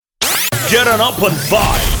Get an up and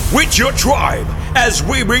vibe with your tribe as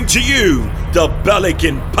we bring to you the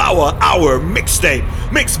Belikin Power Hour Mixtape,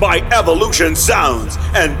 mixed by Evolution Sounds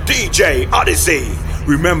and DJ Odyssey.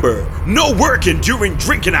 Remember, no working during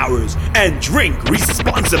drinking hours and drink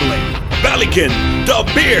responsibly. Belikin, the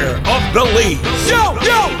beer of Belize. Yo,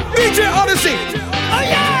 DJ Odyssey. Oh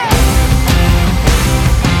yeah!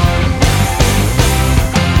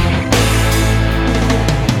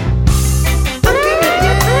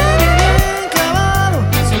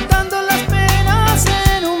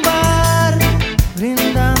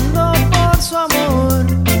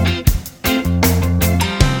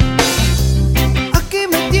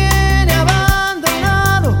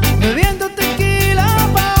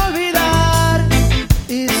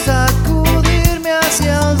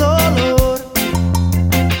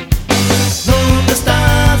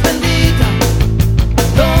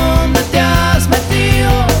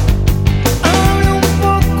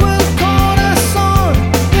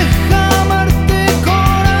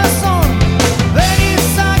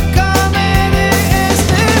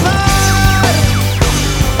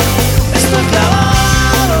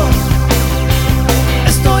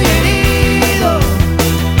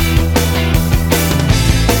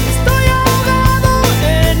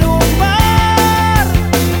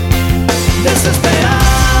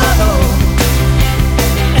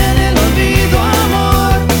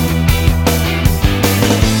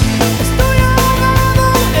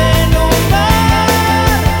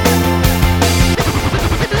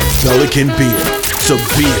 Belikin beer, the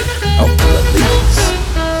beer of Belize.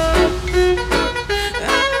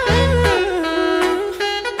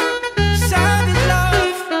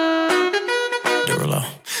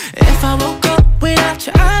 If I woke up without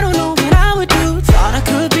you, I don't know what I would do. Thought I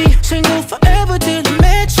could be single forever till I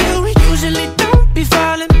met you. Usually don't be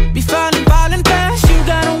falling fast. You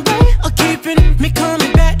got a way of keeping me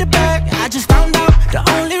coming back to back. I just found out the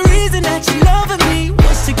only reason that you loving me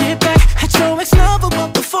was to get back at your ex-lover,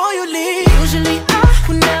 but before you leave. Usually I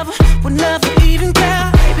would never even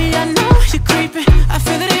care. Baby, I know you're creeping, I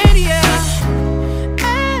feel it in the air.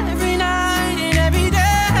 Every night and every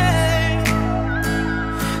day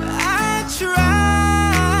I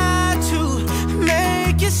try to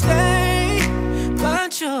make you stay,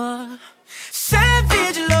 but you're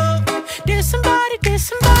savage love. Did somebody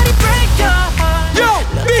break your heart? Yo,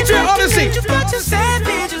 DJ Odyssey. But you're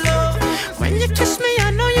savage love. When you kiss me,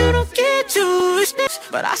 I know you don't get used,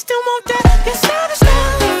 but I still want that. You're savage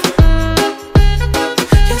love.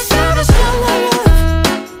 You're savage love.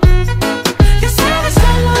 You're savage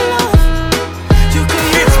love. You can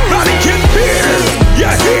It's Belikin beer.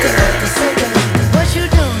 Yeah, here. What you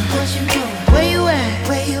doing? Where you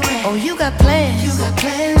at? Oh, you got plans.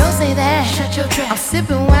 Don't say that. Shut your trap. I'm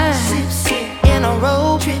sipping wine. In a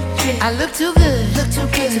robe. I look too good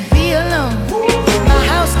to be alone. My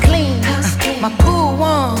house clean. My pool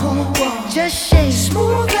warm. Just shake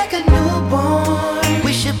smooth like a newborn.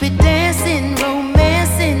 We should be dancing,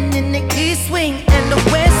 romancing in the east wing and the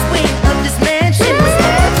west wing of this mansion.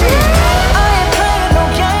 I ain't playing no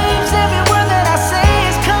games. Every word that I say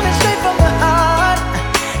is coming straight from the heart.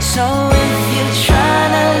 So if you're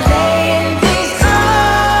trying to lay in these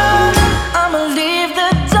arms, I'ma leave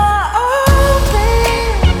the door open.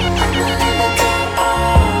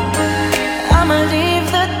 I'ma leave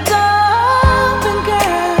the door open,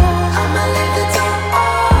 girl. I'ma leave the door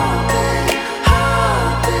open.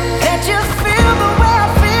 That you feel the way I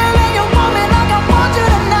feel and you want me like I want you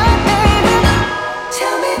tonight, baby.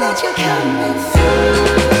 Tell me that you're coming through.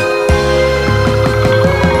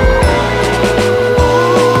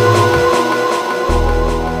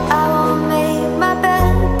 I won't make my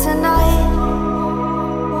bed tonight,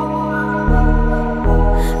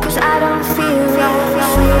 'cause I don't feel like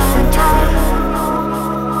sleeping tight.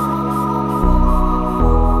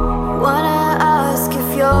 Wanna ask if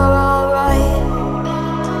you're alright,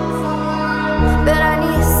 but I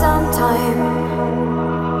need some time.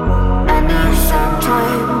 I need some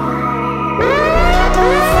time.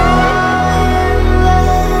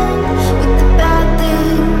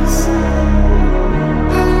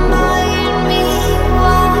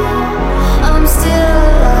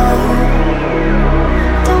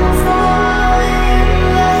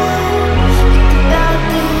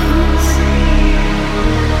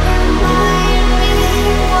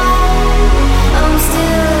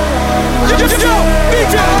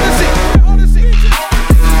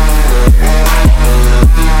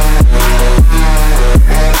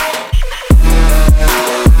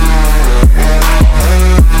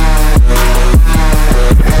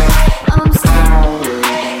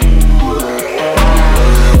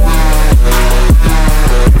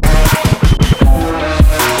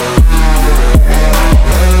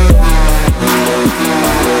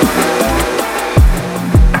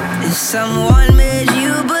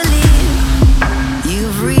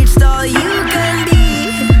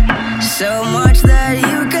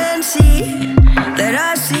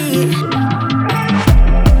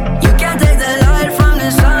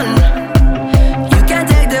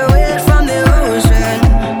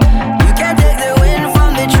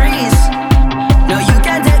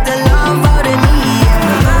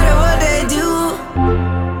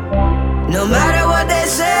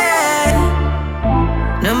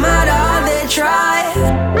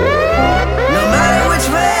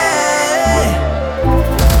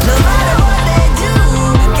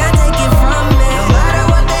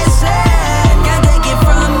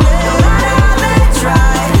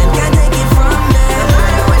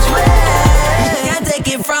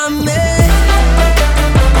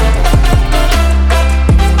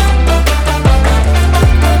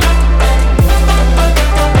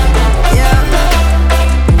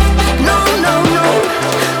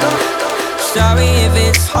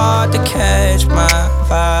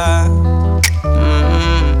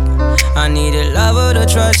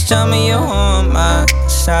 tell me you're on my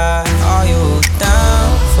side. Are you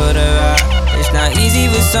down for the ride? It's not easy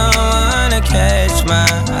for someone to catch my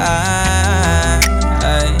eye,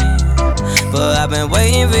 but I've been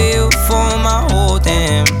waiting for you for my whole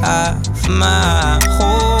damn life, my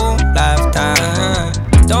whole lifetime.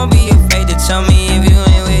 Don't be afraid to tell me if you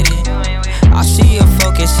ain't with it. I see your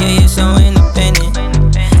focus, yeah, you're so independent.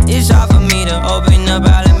 It's hard for me to open up,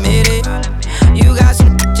 I'll admit it. You got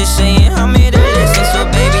some just saying I'm here to listen. So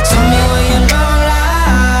baby, tell me where your love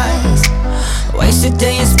lies. Waste a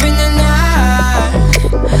day and spend the night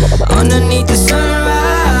underneath the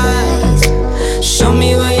sunrise. Show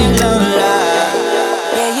me where your love lies.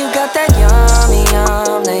 Yeah, you got that yummy,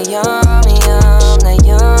 yum, that yummy, yum, that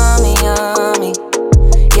yummy, yummy.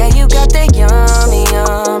 Yeah, you got that yummy,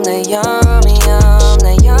 yum, that yummy, yum,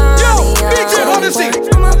 that yummy, yummy. Yo, DJ Odyssey.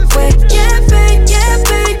 Yeah, babe, yeah,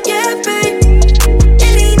 babe, yeah, babe.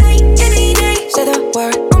 Any night, say the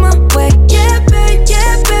word on my way. Yeah, babe,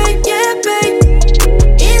 yeah, babe, yeah, babe.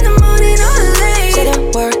 In the morning or late, say the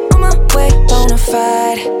word on my way.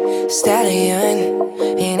 Bonafide stallion.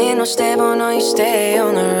 Ain't no stable, no, you stay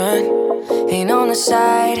on the run. Ain't on the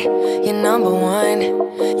side, you're number one.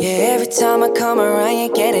 Yeah, every time I come around, you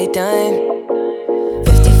get it done.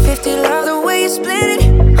 50-50, love the way you split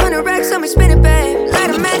it. 100 racks on me, spin it, babe. Light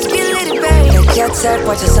a match, get lit, it, babe. Yeah, jet set,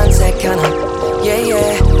 watch the sunset, kinda. Yeah,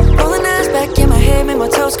 yeah. Rolling eyes back in my head, make my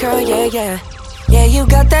toes curl, yeah, yeah. Yeah, you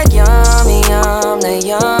got that yummy, yum, that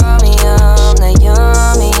yummy, yum, that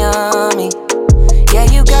yummy, yummy. Yeah,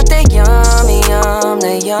 you got that yummy, yum,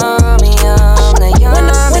 that yummy, yum, that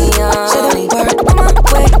yummy, yummy. Say the word on my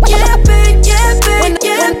way. Yeah, babe, yeah, babe,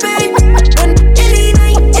 yeah, babe. Any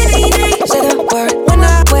night, say the word on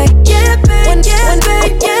my way. Yeah, babe, yeah,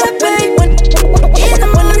 babe, yeah, babe. In the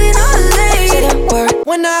morning or late, say the word.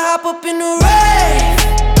 When I hop up in the rave,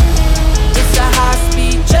 it's a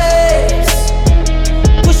high-speed chase.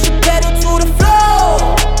 Push the pedal to the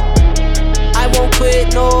floor. I won't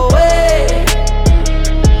quit, no way.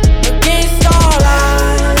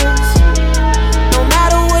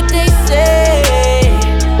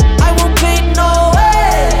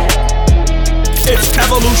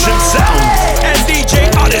 Evolution Sounds and DJ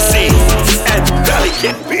Odyssey and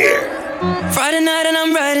Belikin Beer. Friday night and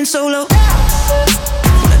I'm riding solo.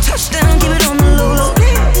 When I touch down, keep it on the low low.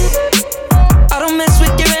 I don't mess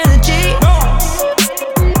with your energy.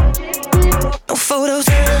 No photos.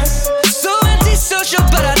 So antisocial,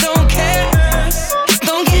 but I don't care.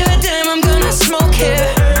 Don't give a damn, I'm gonna smoke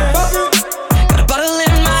here. Got a bottle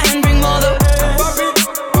in my hand, bring more though.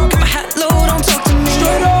 Got my hat low, don't talk to me.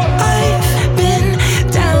 I've been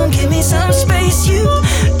down, give me some space. You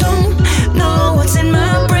don't know what's in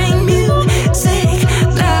my brain. Music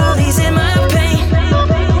loud, he's in my pain. Don't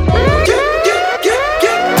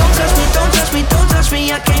touch me, don't touch me, don't touch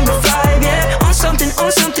me. I came to vibe, yeah. On something,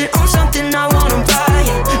 on something, on something. I wanna ride,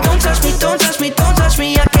 yeah. Don't touch me, don't touch me, don't touch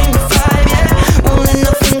me. I came to vibe, yeah. Won't let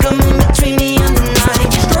nothing come in between me and the night.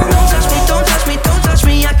 Don't touch me, don't touch me, don't touch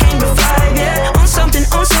me. I came to vibe, yeah. On something,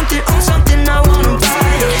 on something, on something. I wanna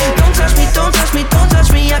ride. Don't touch me, don't touch me, don't touch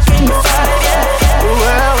me. I came to vibe, yeah.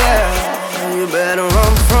 Well, you better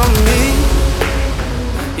run from me.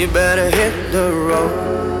 You better hit the road.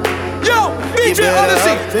 Yo, You DJ better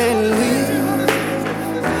Odyssey. up and leave.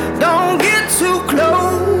 Don't get too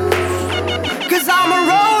close, 'cause I'm a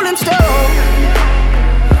rolling stone,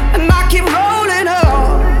 and I keep rolling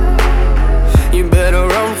up. You better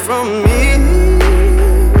run from me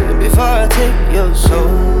before I take your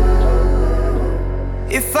soul.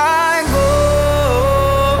 If I go,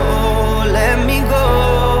 let me go.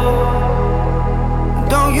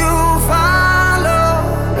 Don't you follow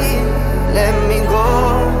me, let me go.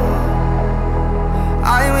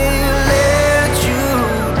 I will let you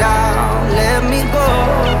down, let me go.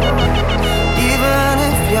 Even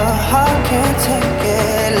if your heart can't take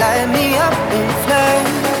it, light me up in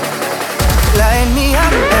flames, light me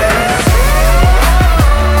up,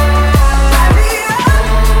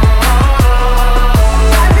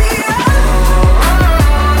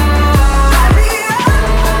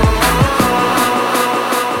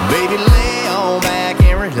 Baby, lay on back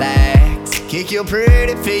and relax. Kick your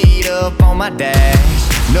pretty feet up on my dash.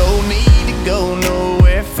 No need to go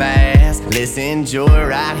nowhere fast. Let's enjoy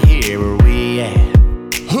right here where we at.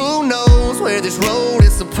 Who knows where this road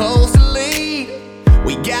is supposed to lead?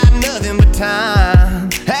 We got nothing but time.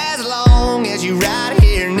 As long as you right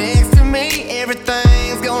here next to me,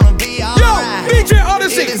 everything's gonna be alright. Yo, DJ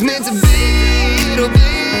Odyssey. If it's meant to be, it'll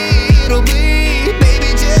be, it'll be. Baby,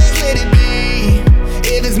 just let it be.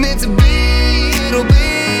 If it's meant to be, it'll be,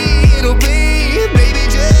 it'll be. Baby,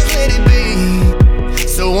 just let it be.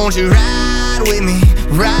 So won't you ride with me,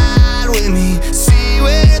 ride with me, see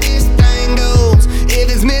where this thing goes. If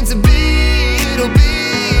it's meant to be, it'll be,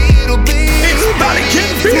 it'll be. It's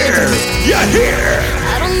Belikin Beer. You're here.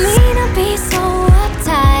 I don't mean to be so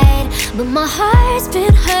uptight, but my heart's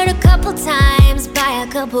been hurt a couple times by a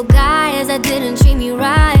couple guys that didn't treat me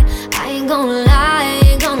right. I ain't gonna lie, I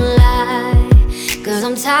ain't gonna lie, 'cause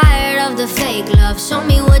I'm tired of the fake love. Show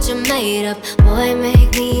me what you're made of, boy,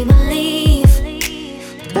 make me believe.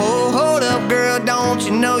 Whoa, hold up, girl, don't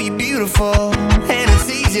you know you're beautiful? And it's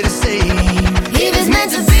easy to see. If it's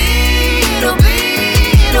meant to be, it'll be,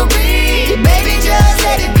 it'll be. Baby, just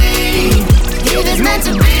let it be. If it's meant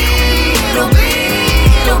to be, it'll be,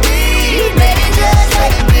 it'll be. Baby, just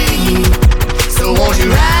let it be. So won't you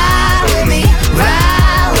ride with me,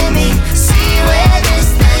 ride with me, see where this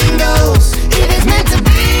thing goes. If it's meant to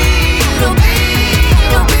be, it'll be,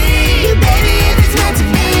 it'll be. Baby, if it's meant to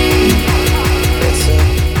be. It's a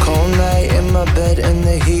cold night in my bed in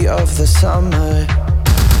the heat of the summer.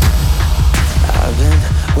 I've been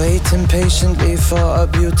waiting patiently for a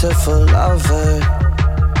beautiful lover.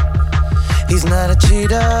 He's not a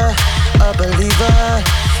cheater, a believer.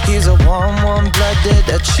 He's a warm, warm-blooded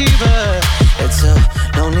achiever. It's a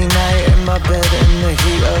lonely night in my bed in the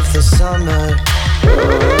heat of the summer.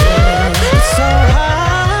 It's so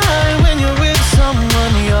high when you're with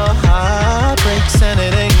someone. Your heart breaks and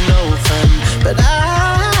it ain't no fun. But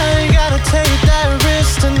I gotta take that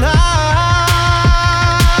risk tonight.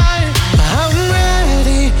 I'm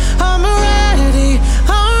ready, I'm ready,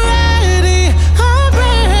 I'm ready, I'm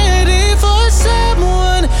ready for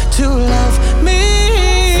someone to love me.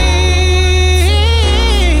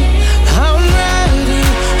 I'm ready,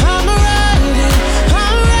 I'm ready,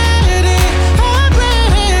 I'm ready, I'm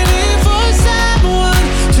ready for someone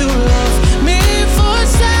to love me, for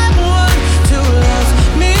someone to love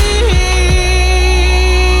me.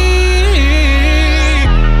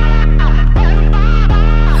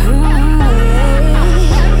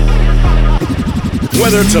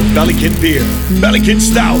 Whether it's a Belikin Beer, Belikin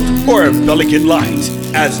Stout, or a Belikin Light,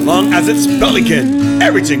 as long as it's Belikin,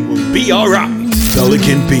 everything will be alright.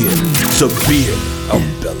 Belikin Beer, the beer of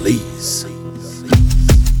Belize.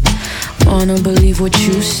 Wanna believe what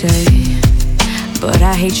you say, but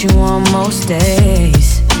I hate you on most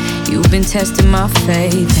days. You've been testing my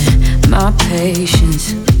faith and my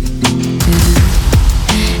patience,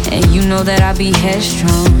 yeah. And you know that I be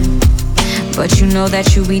headstrong, but you know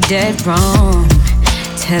that you be dead wrong,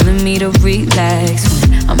 telling me to relax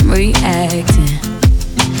when I'm reacting.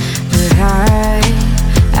 But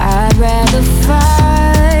I'd rather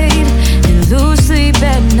fight and lose sleep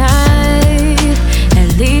at night. At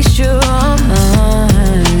least you're on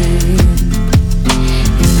mine.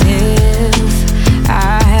 And if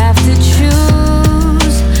I have to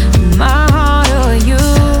choose my heart or you,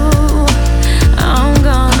 I'm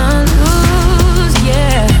gonna lose,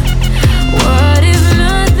 yeah. What if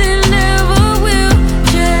nothing ever will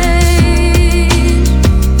change?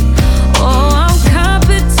 Oh, I'm caught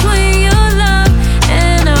between your love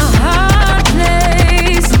and a hard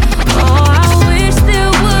place. Oh, I wish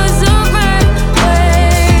there was a right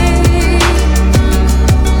way.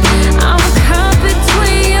 I'm caught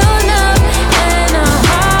between your love and a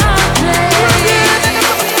hard place.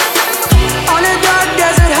 On a dark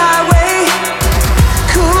desert highway,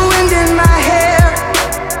 cool wind in my hair,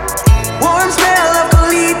 warm smell of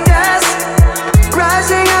colitas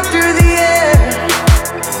rising up through the air.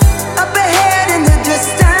 Up ahead in the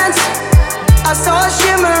distance, I saw a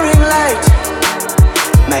shimmering light.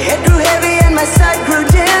 My head grew heavy and my sight grew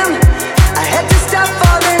dim. I had to stop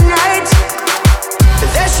for the night.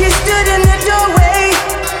 There she stood in the doorway.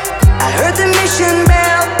 I heard the mission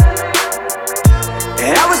bell,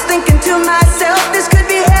 and I was thinking to myself, this could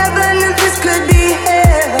be heaven and this could be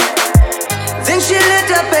hell. Then she lit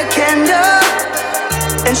up a candle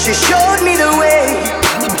and she showed me the way.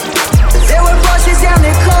 There were voices down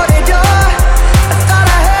the corridor. I thought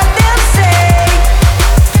I heard them say,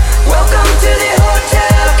 welcome to the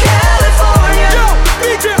Hotel California. Yo,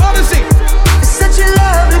 DJ Odyssey. It's such a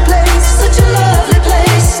lovely place, such a lovely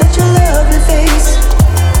place, such a lovely face.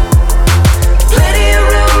 Plenty of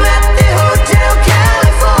room at the Hotel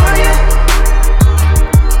California.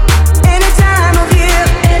 Any time of year,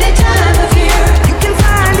 you can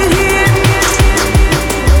find it here.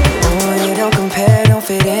 Oh, you don't compare, don't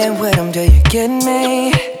fit in with them, do you get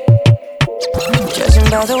me? Judging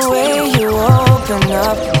by the way you open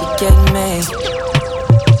up, you get me.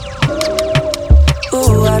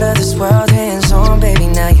 Ooh, out of this world, hands on, baby,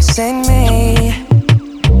 now you send me.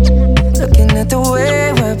 Looking at the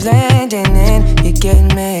way we're blending in, you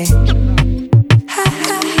get me.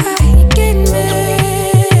 You get me.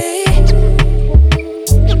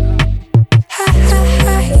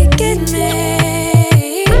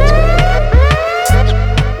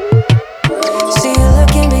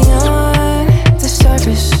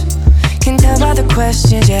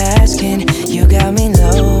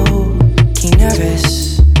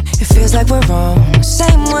 feels like we're on the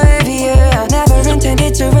same wave, yeah. Never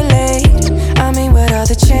intended to relate. I mean, what are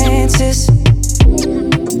the chances?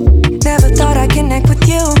 Never thought I'd connect with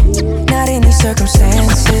you, not in these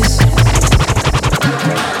circumstances.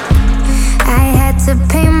 I had to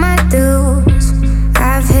pay my dues.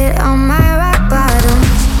 I've hit all my rock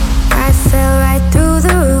bottoms. I fell right through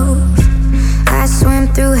the roof. I swim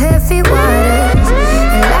through heavy waters.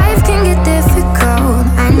 And life can get difficult.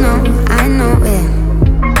 I know it.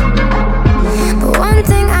 But one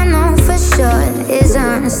thing I know for sure is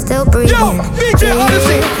I'm still breathing. Yo, DJ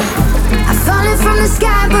Odyssey. I've fallen from the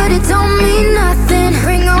sky, but it don't mean nothing.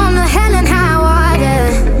 Bring on the hell and high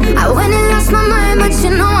water. I went and lost my mind, but you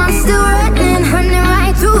know I'm still running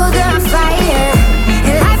right through the fire.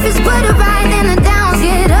 And life is but a ride, and the downs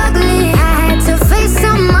get ugly. I had to face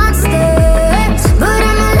some monsters, but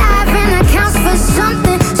I'm alive and that counts for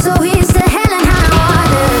something. So here's the hell and high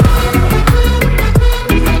water.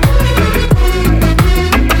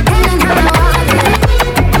 Hell and high water.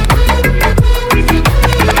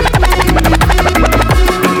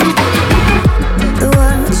 The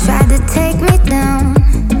world tried to take me down.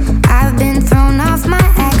 I've been thrown off my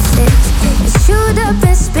axis. It chewed up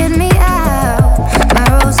and spit me out. My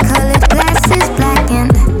rose-colored glasses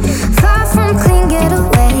blackened. Far from clean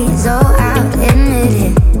getaways, oh, I'll admit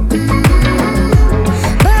it.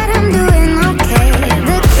 But I'm doing okay.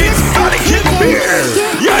 The It's Belikin beer.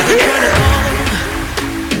 Yeah.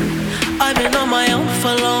 I've been on my own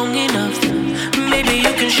for long enough. Maybe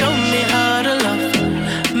you can show me how to love.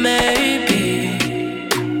 Maybe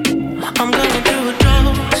I'm going through a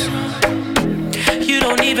drought. You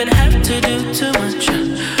don't even have to do too much.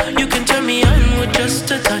 You can turn me on with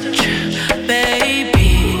just a touch,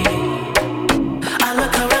 baby. I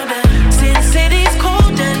look around and since city's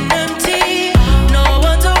cold and empty, no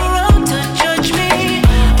one's around to judge me.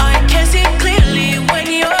 I can see clearly when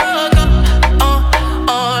you're gone.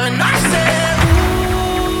 And I said,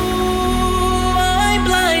 ooh, I'm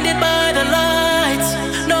blinded by the lights.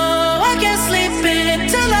 No, I can't sleep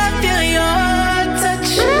until I feel your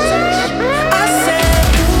touch. I said,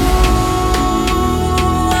 ooh,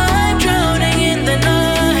 I'm drowning in the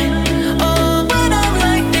night. Oh, when I'm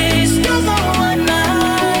like this, you're the one I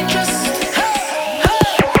trust.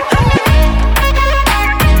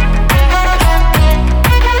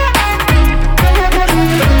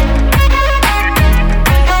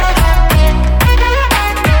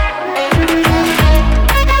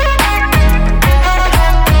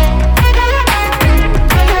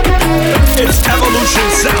 It's Evolution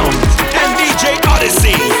Sound and DJ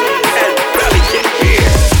Odyssey and Belikin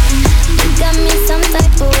beer. You got me some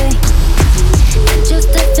type of way. But you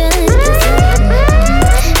still feeling the same.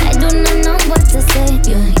 I do not know what to say.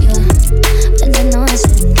 Yeah. But I know I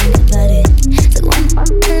shouldn't think about it. The one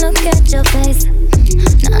look at your face.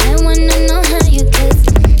 Now I wanna know how you taste.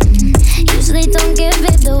 Usually don't give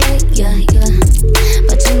it away. Yeah.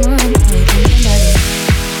 But you know I'm already thinking about it.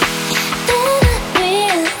 Then I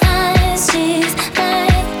realize she's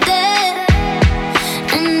right there.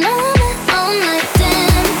 And I'm alone like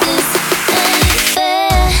damn, this ain't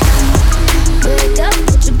fair. Break up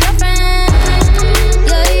with your girlfriend.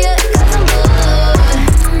 Yeah, 'cause I'm bored.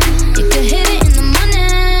 You can hit it in the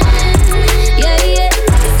morning. Yeah.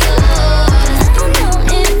 So I know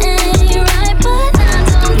it ain't right, but I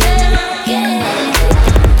don't care. Yeah.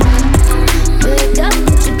 Break up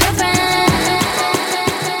with your girlfriend.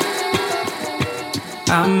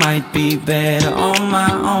 I might be better on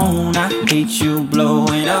my own. I hate you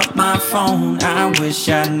blowing up my phone. I wish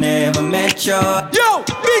I never met you. Yo,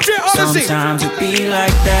 DJ Odyssey. Sometimes it be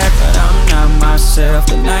like that, but I'm not myself.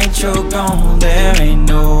 The night you're gone, there ain't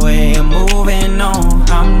no way I'm moving on.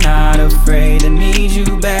 I'm not afraid to need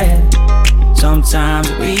you back. Sometimes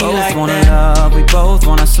we both like wanna that. Love, we both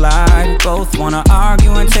wanna slide, we both wanna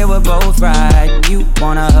argue until we're both right. You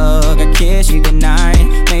wanna hug, a kiss, you goodnight.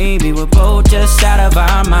 Maybe we're both just out of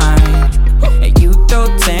our mind. And you throw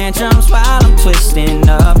tantrums while I'm twisting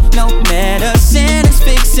up. No medicine is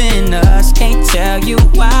fixing us. Can't tell you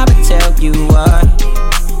why, but tell you what.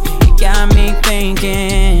 You got me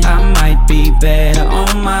thinking I might be better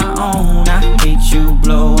on my own. I hate you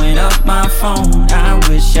blowing up my phone. I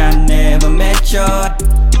wish I never met you.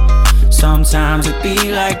 Sometimes it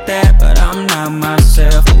be like that, but I'm not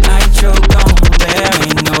myself. The night you're gone, there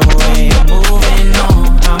ain't no way I'm moving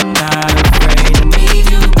on. I'm not afraid to need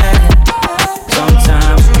you back.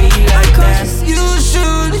 Sometimes it be like that. You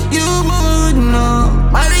should, you would know.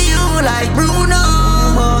 Marry you like Bruno.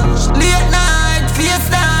 Late night,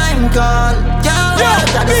 FaceTime call. Yo,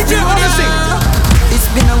 DJ Odyssey. It's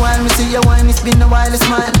been a while, me see your wine, it's been a while,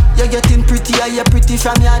 smile. You're getting prettier, you're pretty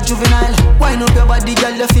from your juvenile. Wine up your body,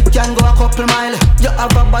 girl, your feet can go a couple mile. You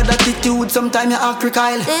have a bad attitude, sometimes you act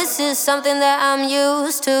crocodile. This is something that I'm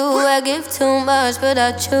used to. I give too much, but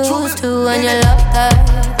I choose to. And you love that.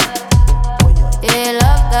 Yeah, you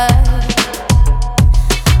love that.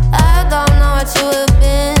 I don't know what you have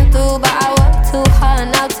been through, but I work too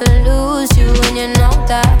hard not to lose you. And you know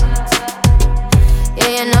that. Yeah,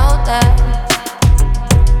 you know that.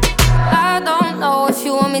 I don't know if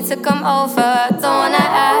you want me to come over. I don't wanna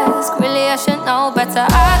ask, really I should know better.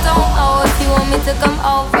 I don't know if you want me to come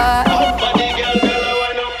over.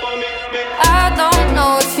 I don't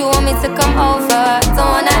know if you want me to come over. I don't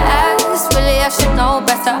wanna ask, really I should know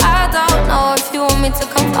better. I don't know if you want me to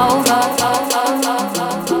come over.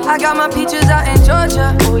 I got my peaches out in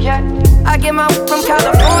Georgia. Oh yeah. I get my from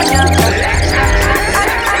California.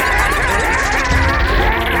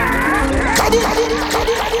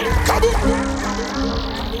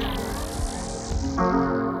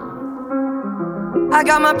 I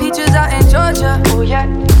got my peaches out in Georgia. Oh yeah.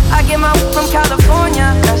 I get my from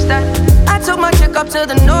California. That's that. I took my chick up to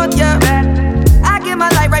the north, yeah. I get my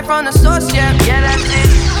light right from the source, yeah. Yeah, that's it.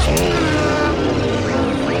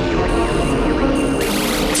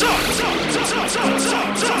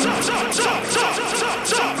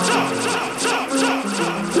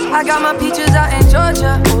 I got my peaches out in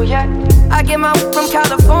Georgia. Oh yeah. I get my from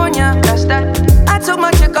California. That's that. I took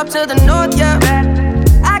my chick up to the north, yeah.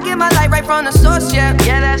 I get my light right from the source, yeah.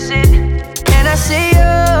 Yeah, that's it. And I see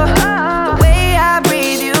you, the way I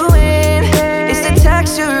breathe you in, it's the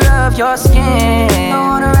texture of your skin. I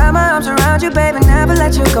wanna wrap my arms around you, baby, never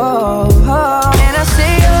let you go. And I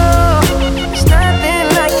see you, it's nothing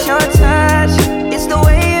like your touch. It's the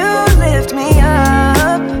way you lift me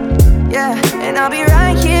up, yeah. And I'll be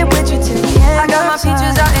right here with you till the end. I got my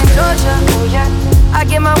peaches out in Georgia, oh yeah. I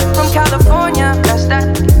get my from California, that's that.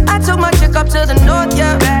 I took my chick up to the north,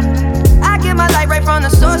 yeah. I get my light right from the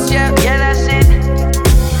source, yeah. Yeah, that's it.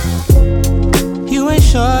 You ain't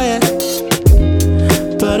sure yet,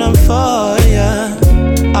 but I'm for ya.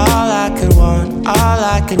 All I could want, all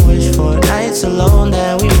I could wish for. Nights alone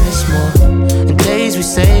that we miss more, and days we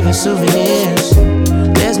save as souvenirs.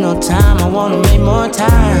 There's no time, I wanna make more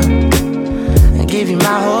time and give you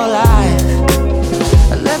my whole life.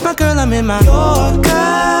 I left my girl, I'm in my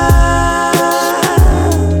Yorker.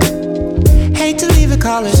 Hate to leave it,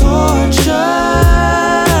 call it torture.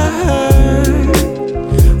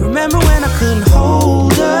 Remember when I couldn't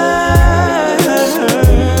hold her?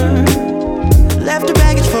 Left her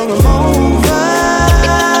baggage for a over.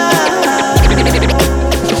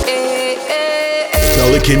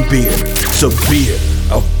 Belikin beer, severe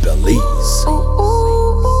of Belize.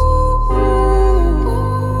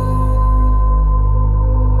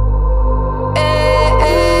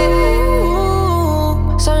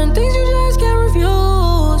 Certain things you just can't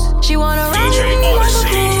refuse. She wanna run DJ with me like a Odyssey,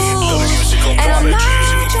 cruise, the musical and I'm not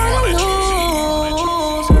prodigy. trying to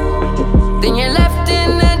lose. Then you're left in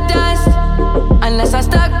the dust, unless I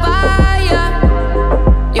stuck by ya.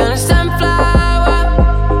 You're the sunflower.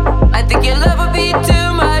 I think your love would be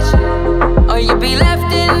too much, or you'd be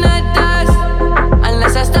left in the dust,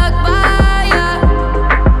 unless I stuck by ya.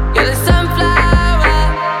 You're the sunflower.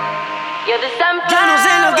 You're the sunflower. Yo no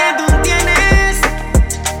sé lo que tú tienes,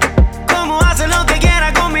 cómo haces lo que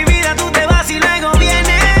quieras con mi vida, tú te vas y luego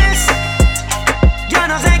vienes. Yo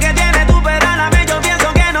no sé qué tienes tú, pero a la vez yo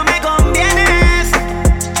pienso que no me convienes.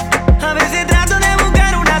 A veces trato de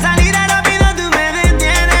buscar una salida rápido, tú me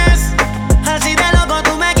detienes. Así de loco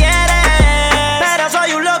tú me quieres, pero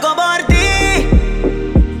soy un loco por ti.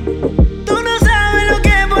 Tú no sabes lo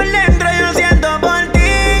que por dentro yo siento por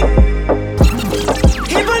ti.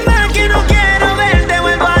 Y por más que no quiero verte,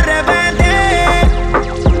 vuelvo a repetir.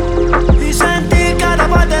 Y sentir cada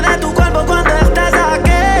parte de tu cuerpo cuando estás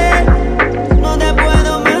aquí. No te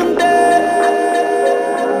puedo mentir.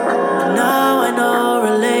 Now I know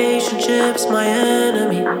relationships my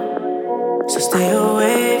enemy, so stay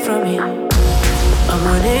away from me. I'm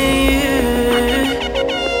wanting you.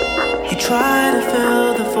 You try to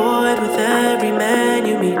fill the void with every man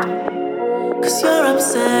you meet, 'cause you're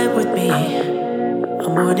upset with me.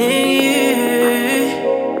 I'm wanting you,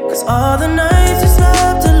 'cause all the nights you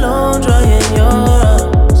slept alone, dry in your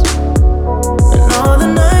arms, and all the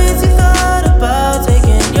nights you thought about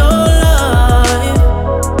taking your life.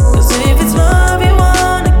 'Cause if it's love you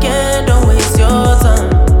want again, don't waste your time.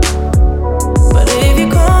 But if you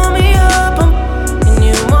call me up, I'm in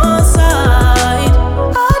you on side.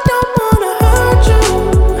 I don't wanna hurt you.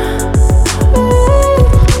 Ooh,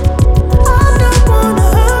 I don't wanna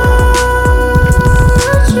hurt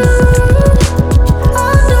you.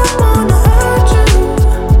 I don't wanna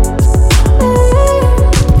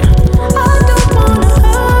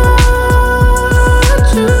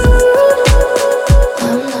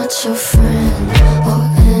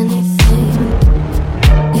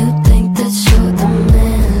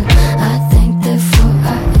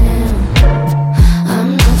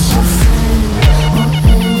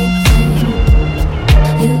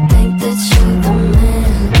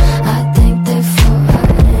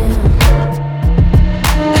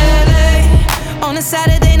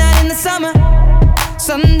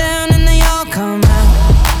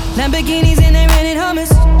bikinis and they rented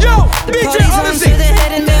hummus. Yo, The BJ party's on, Odyssey. so they're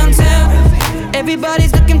heading downtown.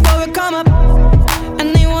 Everybody's looking for a come up,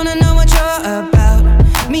 and they wanna know what you're about.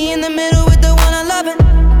 Me in the middle with the one I love it.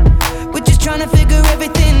 We're just trying to figure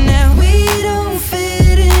everything out. We don't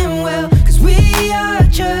fit in well, cause we are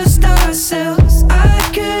just ourselves. I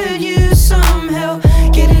could use some help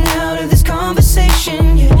getting out of this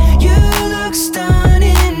conversation. Yeah, you look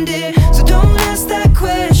stunning, dear, so don't ask that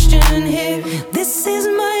question here. This is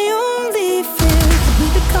my only fear, that we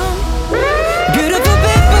become beautiful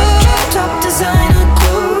people, top designer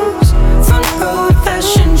clothes, front row at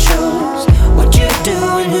fashion shows. What you do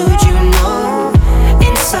and who'd you know?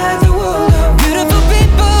 Inside the world of beautiful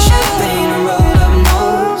people, champagne and roll up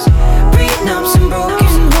nose, prenups and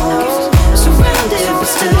broken homes, surrounded but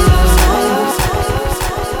still alone.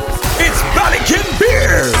 It's Belikin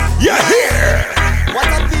Beer. You're here. What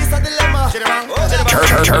a piece of dilemma.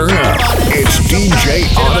 Turn up. It's DJ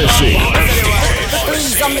Odyssey.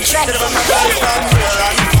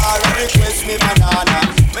 Request me banana.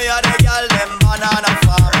 Me a the girl them banana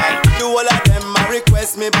farmer. Do all of them a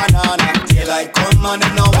request me banana. Daylight come and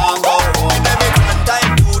them no want go home. Them it one time,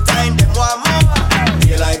 2 time, them want more.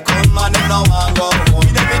 Daylight come and them no want go home.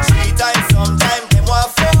 Them it 3 times, sometime them want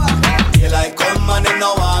 4. Daylight come and them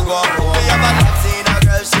no want go home. Me have a seen a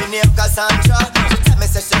girl, she named Cassandra. She tell me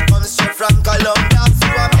say she comes straight from Colombia. So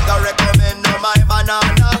I make her recommend no my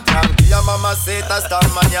banana. From your mama say that's the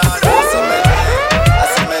manana.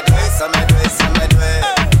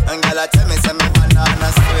 And girl a tell me say me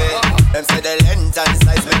banana sweet. Them say the length and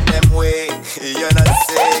size make them way. You know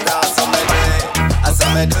say that so me do it. I say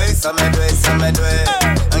me do it, so me do it, so me do it.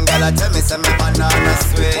 And girl a tell me say me banana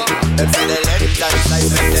sweet. Them say the length and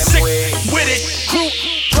size make them way. With it, crew,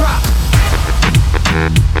 drop.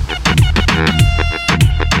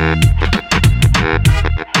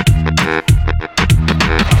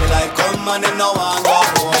 Like come and them no want go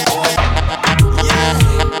home. Yeah.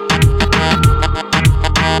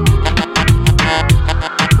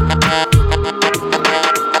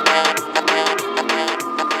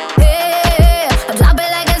 Hey, I drop it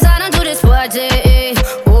like it's hot into this party.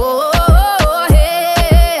 Oh,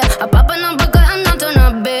 hey, I pop a number 'cause I'm not turn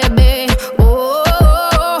up, baby.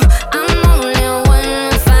 Oh, I'm only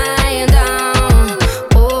one flying down.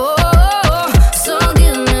 Oh, so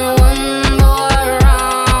give me one more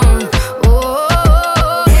round.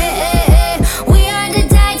 Oh, hey, we are the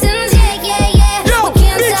Titans, yeah, yeah, yeah. Yo, We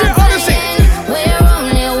can't BJ stop Odyssey. playing. We're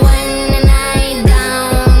only one night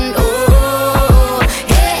down. Oh,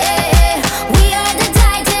 hey, we are the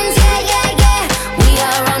Titans, yeah, yeah, yeah. We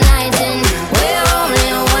are all night and we're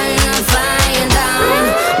only one flying down.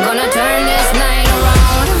 Gonna turn this night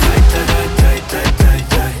around.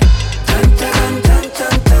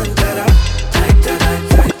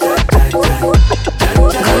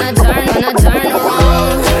 Gonna turn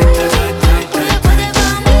around.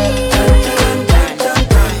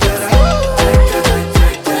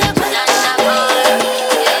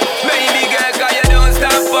 Baby girl, 'cause you don't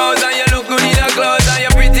stop pose and you look good in your clothes and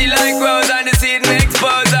you're pretty like rose and the seed makes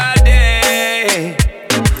pose all day,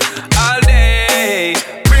 all day.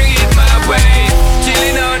 Bring it my way,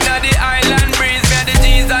 chilling out on the island breeze. Me and the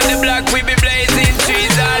jeans and the black, we be blazing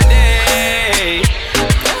trees all day,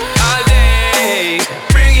 all day.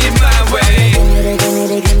 Bring it my way.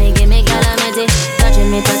 Gimme, calamity.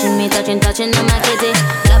 Touching on my kitty.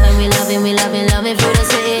 Loving through the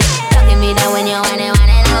city. Talking me down when you wanna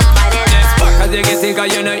know about it. Cause you can think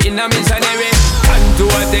you're not in a missionary. And to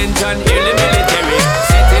attention, in the military.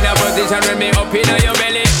 Sit in a position when me up in your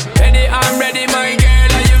belly. Ready, I'm ready, my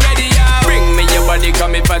girl, are you ready? Yeah. Bring me your body,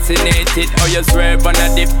 come me fascinated. How you swerve on a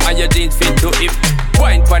dip, and your jeans fit to hip.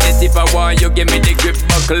 Wine for the tip, I want you give me the grip.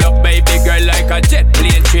 Buckle up, baby girl, like a jet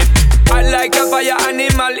plane trip. I like a fire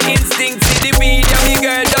animal instinct. See the weed, yeah, me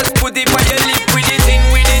girl, just put it on your lip. With it in,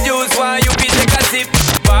 with the juice, why you be take a sip.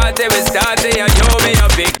 Party we start, and you me a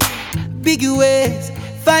big. Big ways,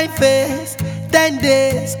 5 face, 10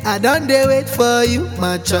 days. I done dey wait for you,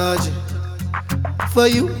 my charge. For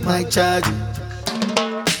you, my charge.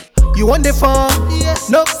 You want the phone?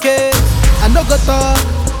 No case. I no go talk.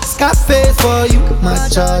 Scarface for you, my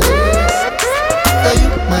charge. For you,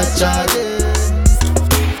 my charge.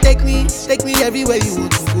 Take me everywhere you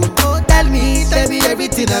want to go. Oh, tell me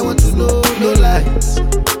everything I want to know. No lies,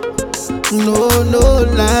 no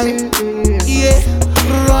lie. Yeah,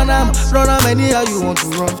 run am anyhow you want to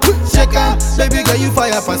run. Check out, baby girl, you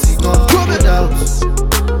fire pass it gun.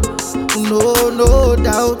 No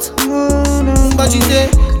doubt. But you say,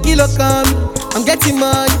 kilo come, I'm getting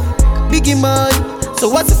money, biggie money. So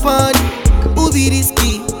what's the fun? Who be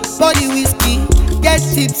risky? Body whiskey, get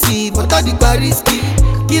tipsy, but all the bar risky.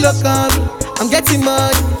 Kilo come, I'm getting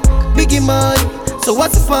money, biggie money. So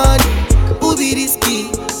what's the fun? Who be risky?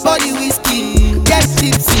 Body whiskey, get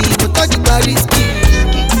tipsy, but talk about risky.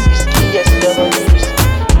 Risky, yes, double risky.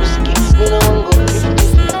 Me no one go 50.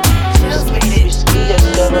 Risky, yes,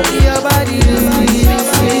 double risky. Your body risky.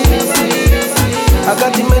 I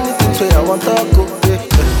got the many things where I want to go.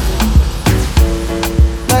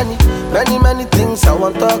 Many things I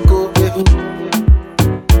want to go.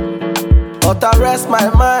 But I rest my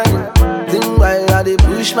mind. Think while I dey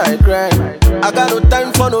push my grind. I got no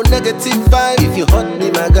time for no negative vibe. If you hurt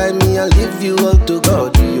me, my guy, me I'll leave you all to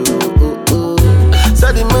God. You,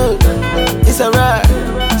 set the mood, it's alright.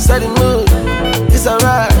 Set the mood, it's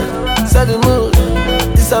alright. Set the mood,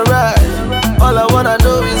 it's alright. All I wanna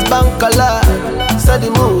know is Bankala. Set the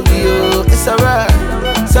mood, yo, it's alright.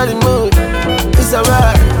 Set the mood, it's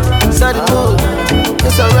alright. Set the mood,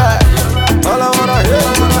 it's alright. All I wanna hear.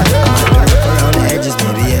 Around the edges,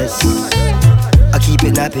 maybe yes. I keep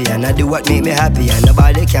it nappy and I do what make me happy, and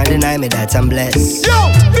nobody can deny me that I'm blessed.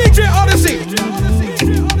 Yo, DJ Odyssey.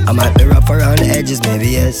 I might be rough around the edges, maybe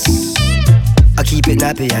yes. I keep it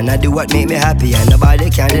nappy and I do what make me happy, and nobody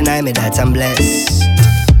can deny me that I'm blessed.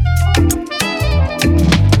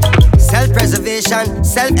 Self-preservation,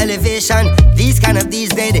 self-elevation. These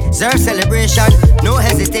days deserve celebration. No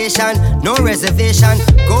hesitation, no reservation.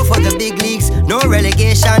 Go for the big leagues, no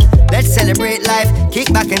relegation. Let's celebrate life,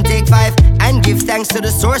 kick back and take 5, and give thanks to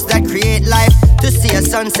the source that create life. To see a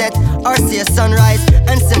sunset or see a sunrise,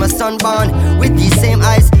 and see my son born with these same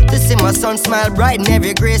eyes. To see my son smile bright in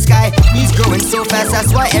every grey sky. He's growing so fast,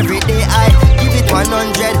 that's why every day I give it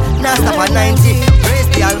 100, now stop at 90. Praise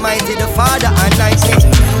the Almighty, the Father and 90.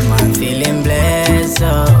 I'm feeling blessed,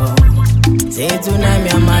 oh. Say tonight me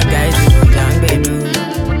and my guys we go down, baby.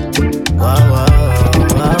 Whoa, whoa,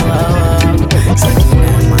 whoa, whoa, whoa. Say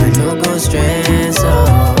tonight man no go stress,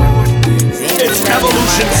 oh. It's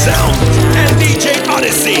Evolution Sound and DJ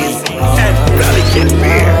Odyssey and Belikin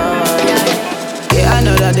Beer. Yeah, I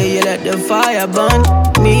know that they let the fire burn.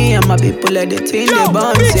 Me and my people let the thing they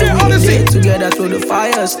burn. Say we stay together through the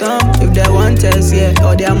fire storm. If they want us, yeah,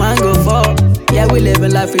 or their man go fall. Yeah, we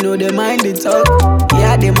living life, you know they mind the talk.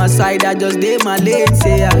 Yeah, they my side, I just they my lane.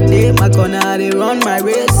 Say I they my corner, I they run my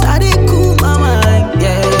race. I they cool my mind,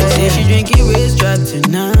 yeah. Say she drinking race track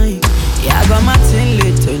tonight. Yeah, I got my tin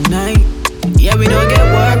lit tonight. Yeah, we don't get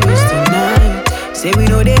worries tonight. Say we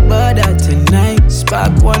know they bother tonight.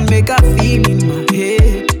 Spark one, make a feel in my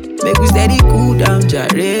head. Make we steady cool down,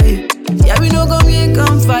 jare. Yeah, we know come here,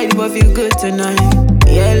 come fight, but feel good tonight.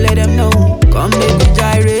 Yeah, let them know. Come make me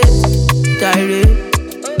gyrate.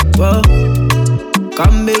 Whoa.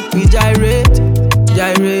 Come make me gyrate.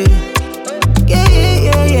 Yeah.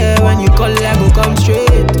 When you call it, I go come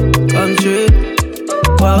straight.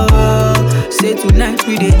 Whoa. Say tonight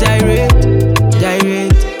we dey gyrate.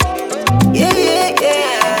 Yeah.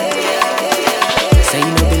 Say you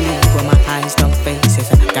no believe when my eyes don't face it.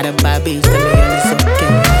 Got a bad bitch, tell me and it's okay.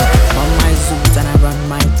 On my zoots and I run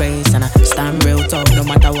my race, and I stand real tall no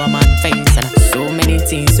matter what man face. And so many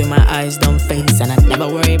things with my eyes don't face, and I never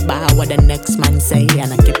worry about what the next man say.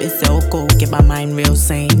 And I keep it so cool, keep my mind real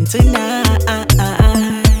sane tonight.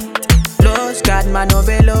 Lose God, man, no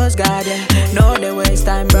be lose God, yeah. No, they waste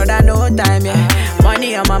time, brother, no time, yeah.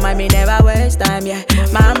 Money on my mind, me never waste time, yeah.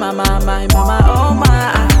 Mama, oh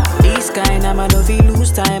my. This kind of man, no feel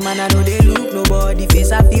lose time, and I know they look nobody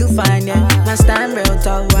face, I feel fine, yeah. I stand real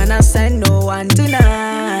tall when I send no one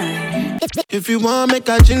tonight. If you want make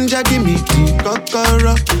a ginger, give me key,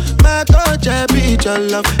 kokoro. My coach, I be your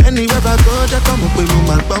love. Anywhere I go, just come up with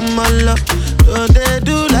my bum, my love. So they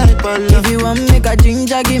do like Polo. If you want make a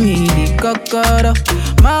ginger, give me the kokoro.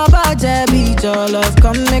 My body be your love.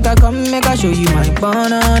 Come make a show you my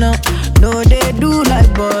banana. No, they do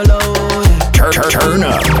like Polo. Turn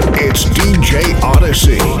up. It's DJ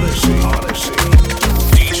Odyssey.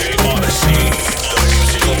 DJ Odyssey.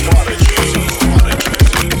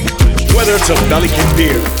 Whether it's a Belikin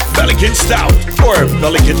beer, Belikin stout, or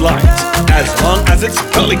Belikin light, as long as it's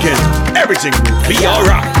Belikin, everything will be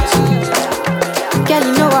alright. Girl,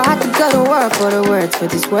 you know I have to go to work for the words, for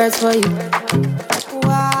these words for you.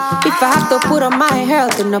 If I have to put on my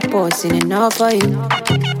health in the post, in enough for you.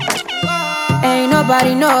 Ain't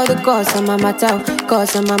nobody know the cause of my matter.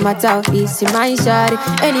 This is my shawty.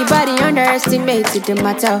 Anybody underestimated the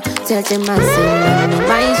matter, tell them I say no,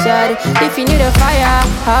 my shawty. If you need a fire,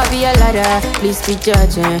 I'll be a ladder. Please be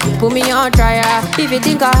judging, put me on trial. If you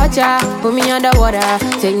think I hurt ya, put me underwater.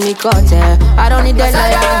 Take me cutter, I don't need that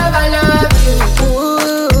liar. I love you.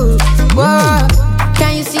 Ooh, whoa.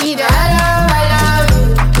 Can you see that? I love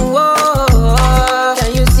you. Whoa,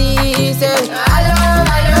 can you see? Say I love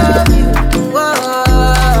you.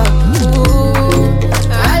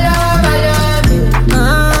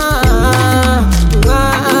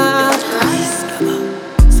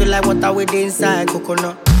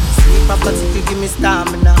 coconut. Sweet papa, you give me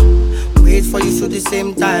stamina. Wait for you so the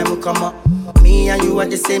same time will come up. Me and you at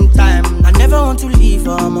the same time. I never want to leave,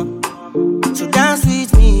 mama. So dance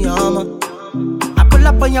with me, mama. I pull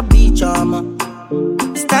up on your beach, mama.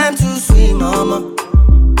 It's time to swim, mama.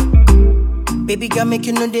 Baby girl, make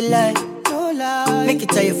you know the lie. No lie. Make it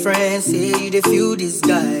tell your friends, say you the feel this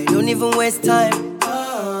guy. Don't even waste time.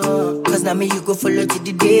 Cause now me you go follow till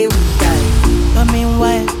the day we die. But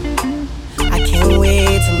meanwhile, I can't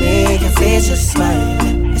wait to make your face just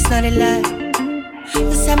smile. It's not a lie.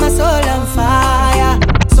 You set my soul on fire.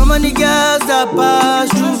 So many girls that pass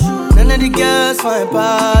through, none of the girls find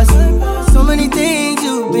past you. So many things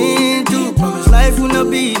you've been through. Promise life will not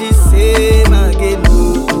be the same again.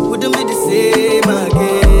 Wouldn't be the same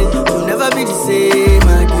again. Will never be the same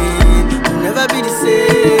again. Will never be the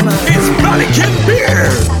same again. It's Belikin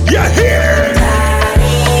beer. You're here.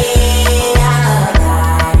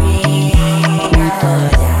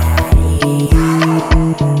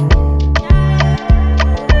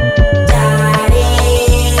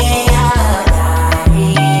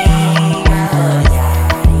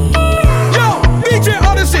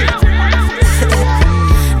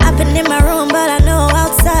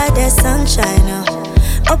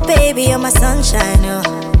 Oh baby, you're my sunshine, oh.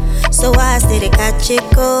 So I stay to catch it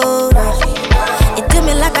cold, oh. You do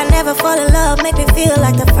me like I never fall in love, make me feel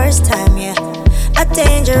like the first time, yeah. A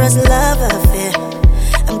dangerous love affair.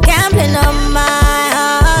 I'm gambling on my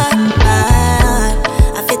heart, my heart.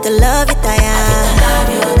 I feel the love you tire.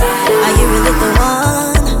 Are you really the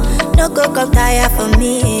one? No go come tire for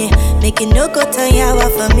me. Make you no go turn yawa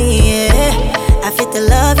for me, yeah. I feel the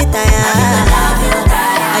love you tire.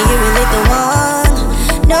 Are you really the one?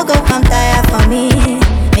 No go come tire for me.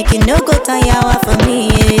 Make you no go turn yawa for me,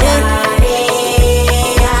 yeah.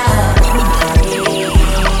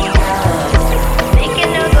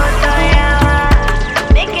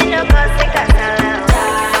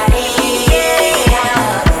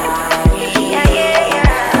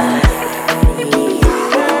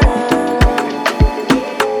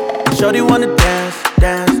 Shorty wanna dance,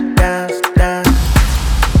 dance, dance, dance.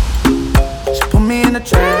 She put me in a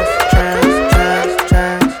trance, trance, trance,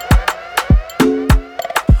 trance.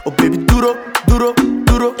 Oh baby, duro, duro,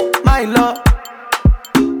 duro, my love.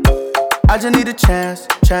 I just need a chance,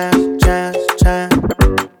 chance, chance, chance.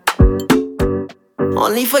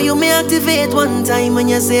 Only for you me activate one time when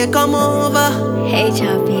you say come over. Hey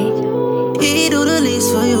Choppy. He do the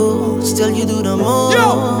least for you, still you do the most.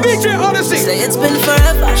 Yo, DJ Odyssey. Say it's been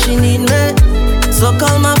forever, she need me. So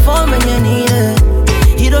call my phone when you need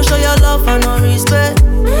it. He don't show your love and no respect.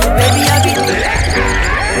 Baby, I be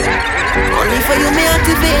only for you me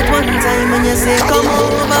activate one time when you say come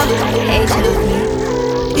over. Hey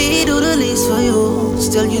Choppy. He do the least for you,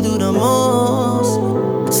 still you do the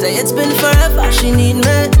most. Say it's been forever, she need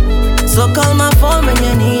me. So call my phone when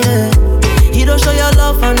you need it. He don't show your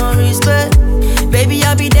love and no respect. Baby,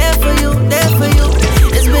 I'll be there for you, there for you.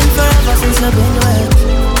 It's been forever since you've been wet.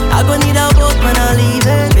 I gon' need a boat when I leave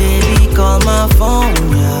it. Baby, call my phone,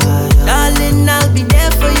 yeah. Darling, I'll be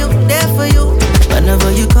there for you, there for you.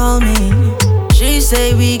 Whenever you call me, she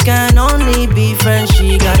say we can only be friends.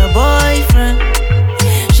 She got a boyfriend.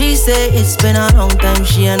 She say it's been a long time,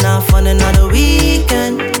 she ain't not fun another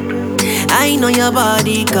weekend. I know your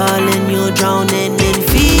body calling you, drowning in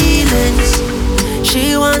feelings.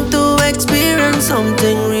 She want to experience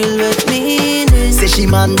something real with me. Say she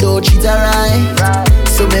man don't treat her right,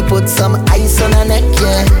 so me put some ice on her neck,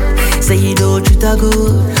 yeah. Say you don't treat her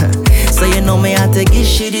good, so you know me have to give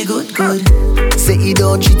she the good, good. Say you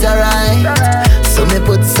don't treat her right, so me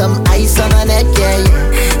put some ice on her neck, yeah,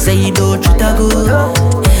 yeah. Say you don't treat her good,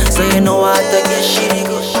 so you know I have to give she the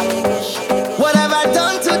good. What have I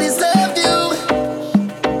done to deserve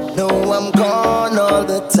you? No, I'm gone all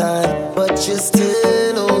the time, but you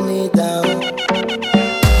still hold me down.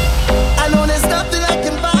 I know there's nothing I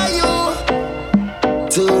can buy you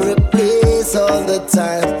to replace all the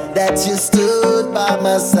time that you stood by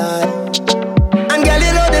my side. And girl,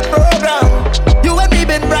 you know the program. You and me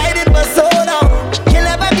been riding for so long. You'll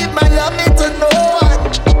never give my love to no one.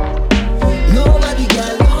 Nobody,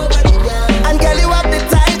 girl, nobody, girl. And girl, you have the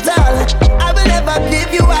title. I will never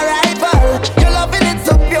give you a rival. Your loving it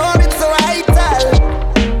so pure, it's so vital.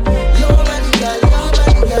 Nobody, girl,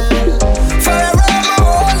 nobody, girl. Forever I'ma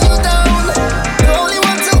hold you down. The only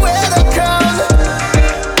one to wear the crown.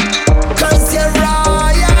 'Cause you're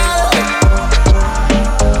royal.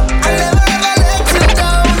 I'll never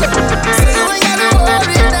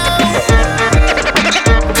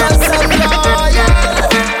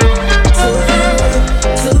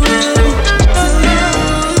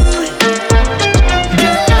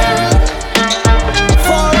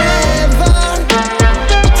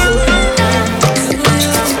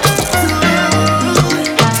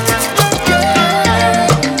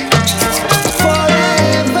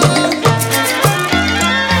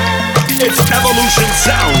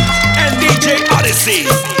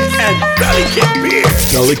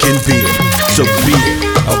Belikin beer. So beer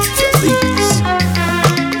of Belize.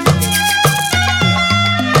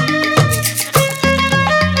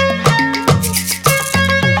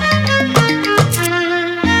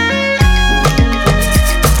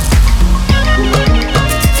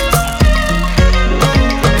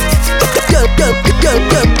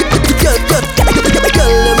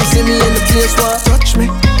 Girl, let me see me in the place where touch me.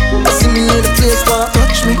 See me in the place where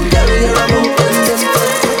touch me. Girl, here I'm out and them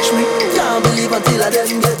touch me. Can't believe until I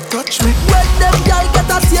them get touch me. When them girl get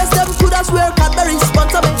a taste, them coulda swear Cadbury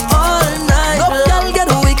sponsor me all night. No girl get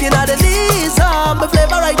wicked at the knees. My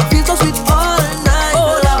flavor right feels so sweet all night.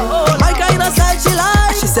 Oh Lord, my kind of style she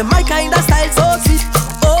like. She said my kind of style so sweet.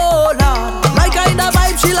 Oh Lord, my kind of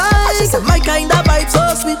vibe she like. She said my kind of vibe so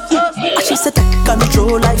sweet. She said take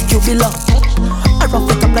control like you belong. I rough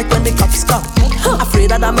it up like when the cops come.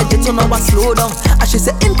 Afraid that I made it so now I slow down. And she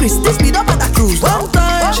said increase the speed up and I cruise. One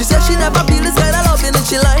time she said she never feel this kind of loving in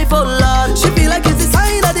she life. Oh Lord, she feel like it's the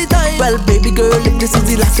sign of the time. Well baby girl, if this is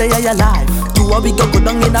the last day of your life, do what we go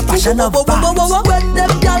down in a passion of vibes. When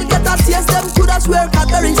them girl get a taste, them coulda swear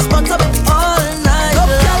Cadbury sponsor me all night. Up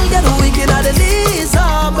girl get wicked at the knees.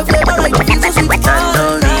 My flavor right feels so sweet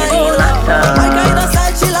all night. Oh Lord, my kind of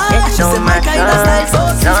style she like. She said my kind of style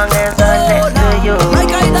so sweet. My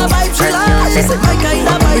kind of vibe she like. She said my kind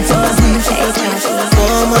of vibe so sweet.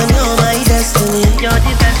 Woman, you're my destiny. You're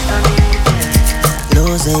the best of me.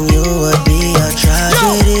 Losing you would be a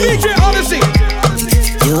tragedy. DJ Odyssey.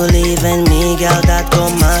 You leaving me, girl, that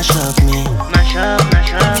gon' mash up me. Mash up,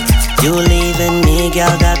 mash up. You leaving me,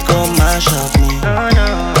 girl, that gon' mash up me. Oh no.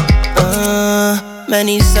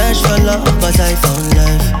 Many search for love, but I found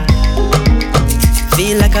love.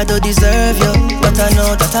 Feel like I don't deserve you, but I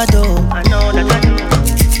know that I do. I know that I do.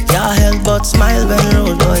 Your help but smile when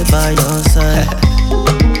road boy by your side.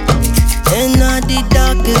 In all the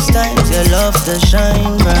darkest times, your love to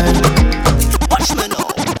shine bright. Watch me now.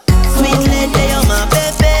 Sweet lady, you're my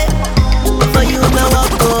baby. For you now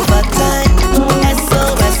walk over time.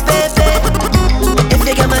 SOS baby. If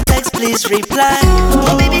you get my text, please reply.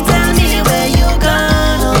 Oh baby, tell me where you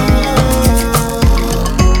gone.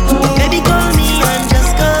 Baby, call me and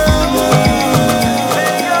just come on.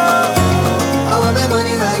 I want my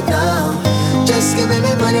money right now. Just give me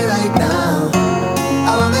my money right now.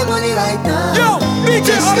 I want my money right now. Yo, DJ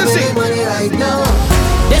just Odyssey. give me my money right now.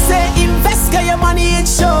 They say invest, get your money in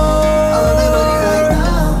show. I want my money right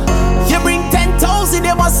now. You bring 10,000,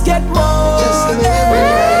 you must get more. Just give me my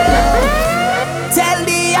money right now. Tell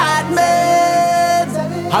the hard man,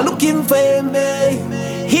 I'm looking for me.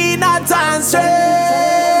 He not answering,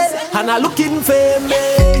 and I'm looking for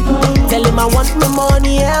me. Tell him I want my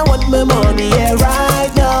money, I want my money, yeah,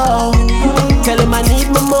 right now. Tell him I need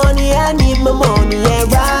my money, I need my money, yeah,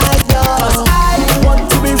 right now. 'Cause I want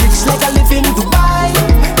to be rich like I live in Dubai.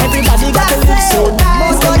 Everybody got to live so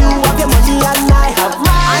nice. Most of you have your money and I have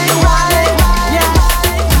mine. Yeah.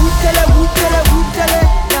 Whoop tele, whoop tele, whoop tele.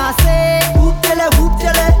 Now say whoop tele, whoop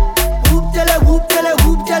tele, whoop tele, whoop tele,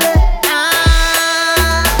 whoop tele.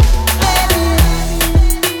 Baby,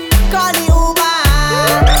 call the Uber,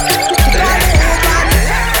 call the Uber.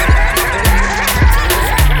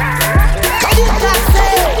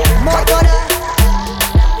 More butter.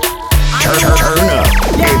 Turn up.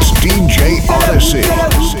 It's DJ Odyssey.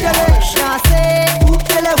 Now say whoop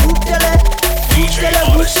tele, whoop tele, whoop tele,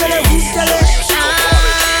 whoop tele, whoop tele.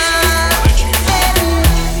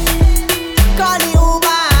 Call the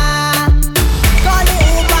Uber, call the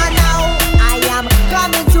Uber now. I am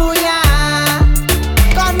coming to ya,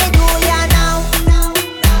 coming to ya now.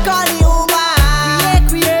 Call the Uber,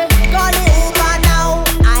 call the Uber now.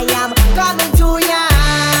 I am coming to ya,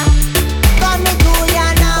 coming to ya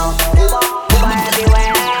now. Uber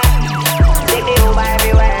everywhere, take the Uber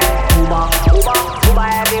everywhere. Uber, Uber, Uber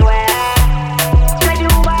everywhere. Take the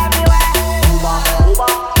Uber everywhere. Uber,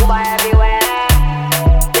 Uber, Uber everywhere.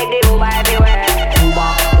 Take the Uber everywhere. Uber,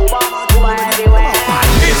 Uber, Uber everywhere.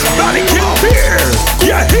 It's Belikin beer.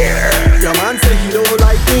 You're here. Your man say he don't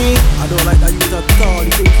like me. I don't like that you at all.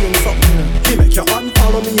 You think you're something. He make you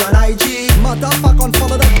unfollow me on IG. Matter of fact,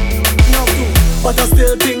 unfollow that now too. But I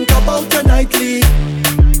still think about your nightly.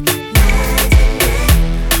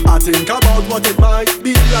 I think about what it might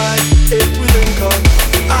be like if we link up.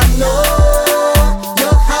 I know you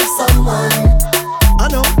have someone. I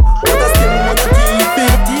know, but I still wanna keep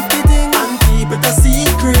it and keep it a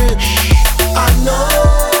secret. I know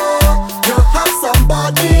you have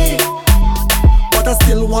somebody, but I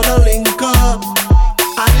still wanna link up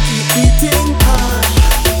and keep it in touch.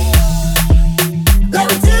 Let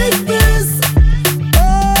me take this.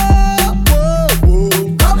 Oh, whoa, whoa.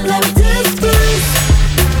 Come, let me take this.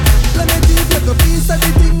 Let me give you a piece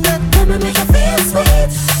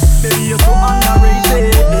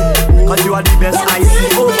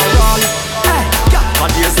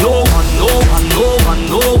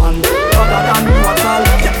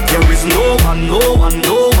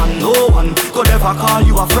Could never call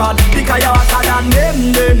you a fraud because you're hotter than them.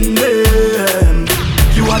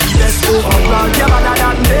 You are the best overall. You're better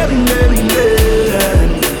than them.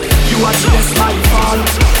 You are the best by far.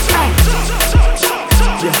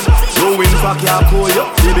 No win for can't pull you,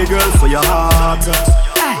 baby girl, for your heart.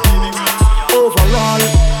 Overall,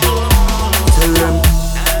 tell them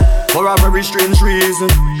for a very strange reason,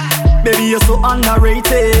 baby you're so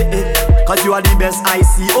underrated. Cause you are the best I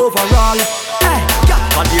see overall.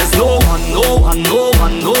 But there's no one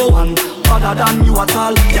other than you at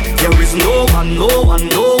all. There is no one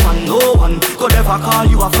could ever call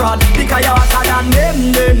you a fraud because you're hotter than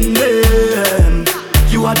them.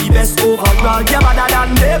 You are the best overall. You're better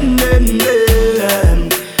than them.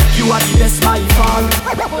 You are the best by far.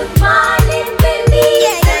 Good morning, baby.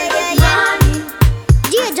 Good morning.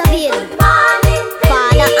 Good morning,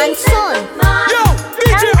 father and son. Yo,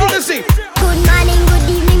 DJ Odyssey. Good morning, good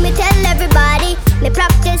evening, me tell everybody. Me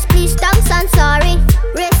practice, please, thanks and sorry.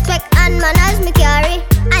 Respect and manners me carry.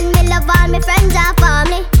 And me love all my friends and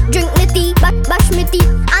family. Drink me tea, bash me tea.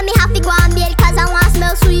 And me have to go and bathe cause I want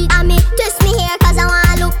smell sweet. And me twist me hair cause I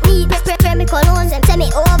want look neat. Spray me colognes and tell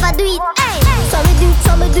me overdo it. Hey, so me do it.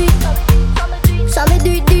 So me do it. So me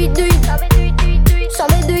do it. So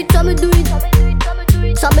me do it.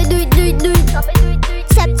 So me do it.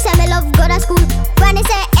 Say me love go to school. When they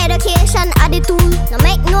say education are the tool, no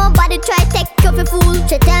make nobody try take you for fool.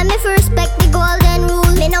 She tell me for respect the golden rule.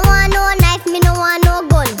 Me no want no knife, me no want no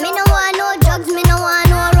gun. Me no want no drugs, me no want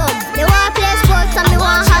no rum. Me want play sports and me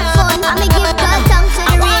want have fun. And me give God thanks to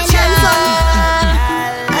the rain and sun.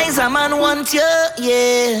 I's a man want you,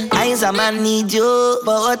 yeah. I's a man need you.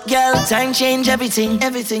 But what girl, time change everything.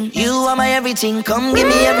 You are my everything, come give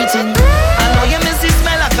me everything. I know you miss the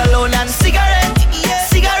smell of cologne and cigarette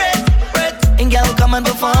breath. And girl, come and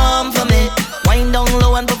perform for me. Wind down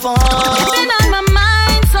low and perform. It's been on my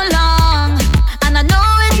mind so long, and I know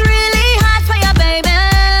it's really hard for you, baby.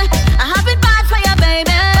 I have it bad for you,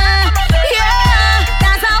 baby. Yeah,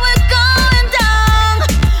 that's how it's going down.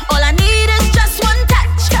 All I need is just one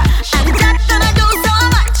touch, and that's gonna do so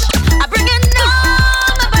much. I bring it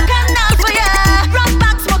down, my back and down for you. Rock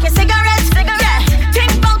back, smoking cigarettes, yeah.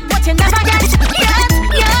 Think about what you never get,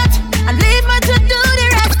 yet, and leave me to do the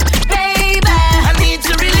rest, baby. I need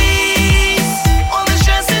to release all the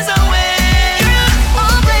stresses away.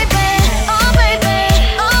 Oh baby, oh baby,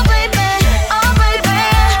 oh baby, oh baby.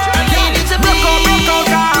 I need you to be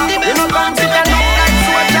You know come sit and up like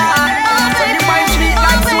soda. So you wine sweet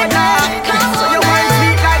like soda. So you wine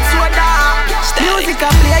sweet like soda. Music a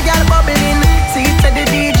play, girl bubbling. See it to the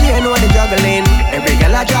DJ, know the juggling. Every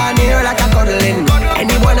girl a draw near like a cuddling.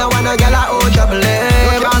 Anyone a wanna girl a oh juggling.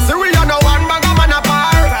 You can't see we are no one bag a man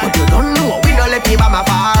apart. But you don't know we no let people my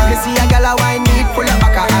far. You see a girl a wine need full of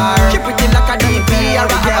back a heart. Keep it in like a DP or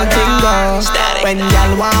a girl tingo. When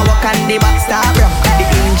girl want walk on the back start up, the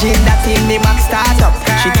engine that in the back start up.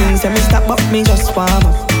 She thinks me stop up, me just warm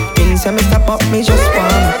up. Thinks me stop up, me just warm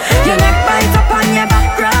up. Your neck bite up and your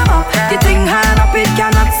back grab up. The thing hard up, it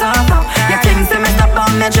cannot stop up. Your things say me stop up,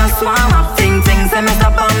 me just warm up. Things say me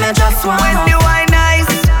stop up, me just warm When up. the wine nice,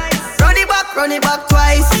 run it back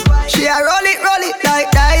twice. She a roll it like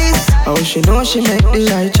dice. Oh, she know she make the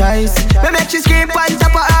right choice. Me make she scream on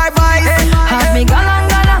top of her voice. Have me galang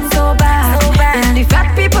so bad. And the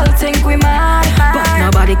fat people think we mad, but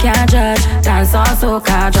nobody can judge. Dance on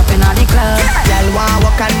soca, dropping on the club. Girl want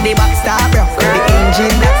walk on the back start up. The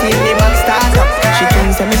engine that in the back start up. She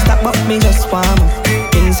thinks me stop up, me just warm up.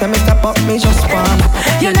 Thinks me stop up, me just warm up.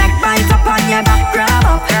 Your neck bite up and your back grab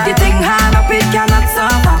up. The thing hard up, it cannot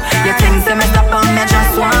stop up. Your things say me stop up, me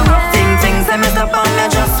just warm up. Things say me stop up, me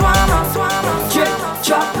just warm up. Drip,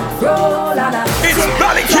 drop, roll on a. It's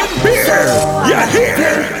Belikin Beer. Yeah,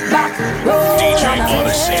 here. Back, roll DJ on a.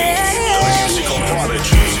 Odyssey, musical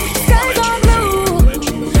prodigy. Skies are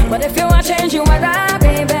blue, but if you want change your weather,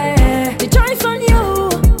 baby, the choice on you.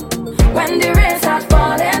 When the rain starts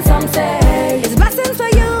falling, some say it's blessings for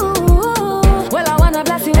you. Well, I wanna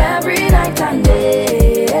bless you every night and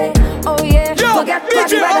day. Oh yeah, forget what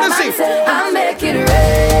the weatherman say. I'll make it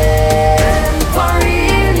rain for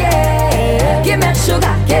real, yeah. Give me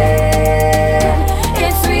sugar cane,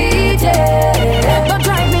 it's sweet, yeah. Don't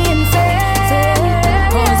drive me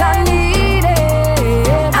insane, 'cause I need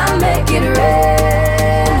it. I'll make it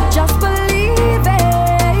rain, just believe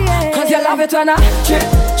it. 'Cause you love it when I trip,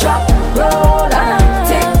 drop, roll on a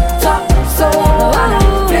tick tock, so on a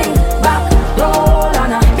fling back, roll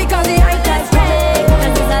on a. Because the high times break,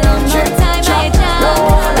 'cause it's a long time I jump, it's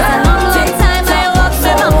a long time I walk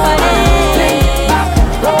so hard.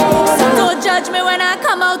 So don't judge me when I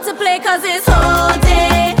come out to play, 'cause it's whole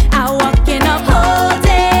day. I walking up whole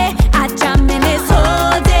day. I jamming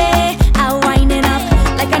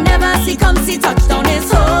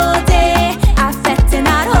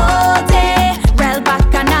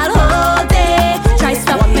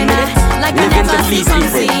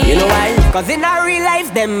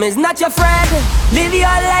them is not your friend. Live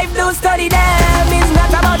your life, don't study them. It's not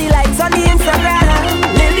about the likes on the Instagram.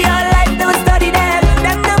 Live your life, don't study them.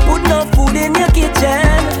 Them don't put no food in your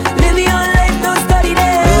kitchen. Live your life, don't study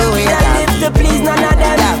them. They live to please none of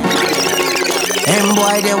them. And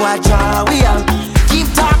boy, they watch how we are.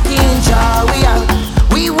 Keep talking, how we are.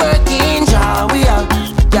 We working, how we are.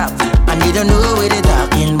 Yeah, and you don't know what they're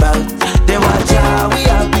talking about. They watch how we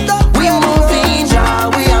are. We moving,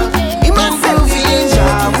 how we are. Improving,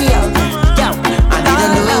 how we are. Yeah, and you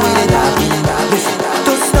don't know what they're talking about.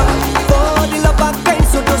 Don't stop for the love of friends,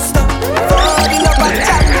 so don't stop for the love of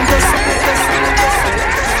time. Don't stop.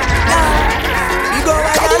 We go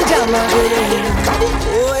right and jam again.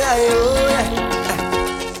 Oh yeah, oh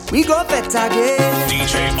yeah. We go better again.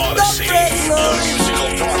 DJ Odyssey, the musical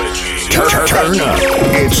prodigy. Turn up.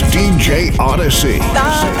 It's DJ Odyssey.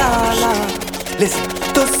 Listen,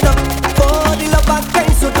 don't stop for the love of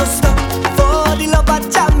friends, so don't stop for the love of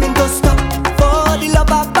jamming, don't stop for the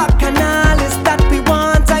love of bacchanals that we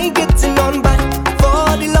want. I ain't getting on by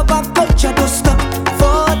for the love of culture, don't stop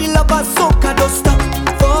for the love of soca, don't stop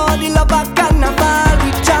for the love of carnival.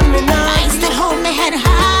 We jamming now. I still hold my head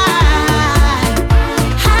high.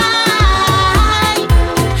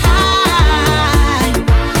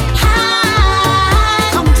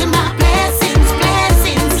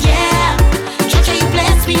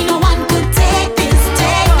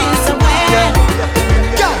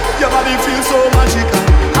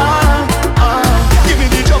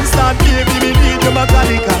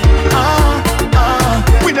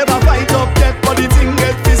 We never fight up yet, but the thing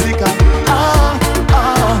get physical.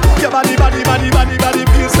 Your body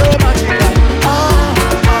feels so magical.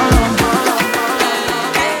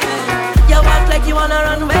 You walk like you wanna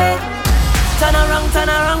run away. Turn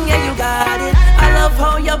around, yeah, you got it. I love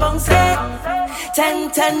how you bounce it.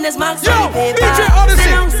 10-10 is max. Yo, DJ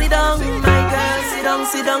Odyssey. Sit down, my girl.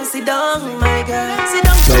 Sit down, my girl. Sit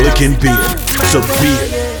down. Belikin beer, the beer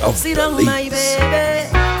of Sit down, my beliefs. baby.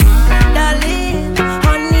 Darling,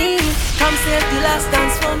 honey, come save the last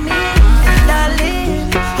dance for me.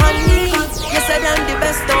 Darling, honey, you said I'm the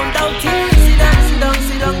best, don't doubt it. Sit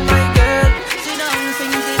down, my girl. Sit down,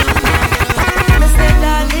 sing, my girl. Mr.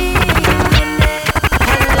 Darling,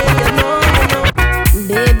 honey,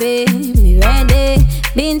 Baby, me ready.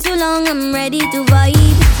 Been too long, I'm ready to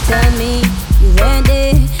vibe. Tell me, you ready?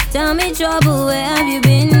 Tell me trouble, where have you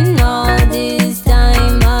been all this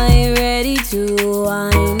time? I'm ready to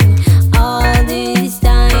whine. All this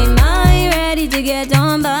time, I'm ready to get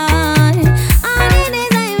on board. All the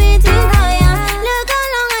days I'm waiting for ya. Look how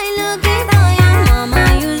long I'm looking for ya. Mama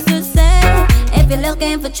used to say, if you're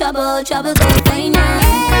looking for trouble, trouble go find ya.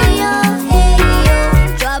 Hey yo,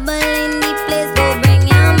 trouble in the place, go bring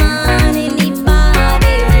your man in the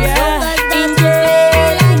party. Focus down to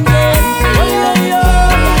feel like that.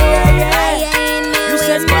 You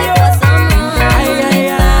said me for some wrong.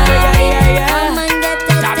 Come and get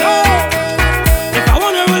a taste. if I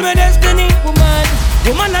wanna rule my destiny,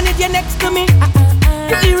 woman, I need you next to me.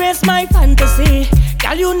 To erase my fantasy,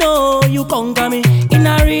 girl, you know you conquer me. In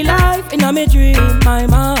a real life, in a me dream, my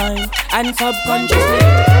mind and subconsciously.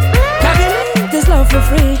 Can't this love for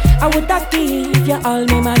free. I would not give you all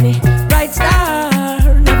my money. Bright star,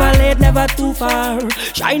 never late, never too far.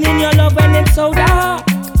 Shine in your love when it's so dark.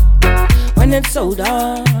 When it's so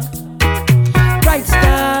dark. Bright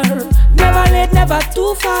star, never late, never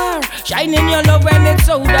too far. Shine in your love when it's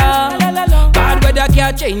so dark. Bad weather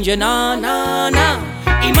can't change you, nah.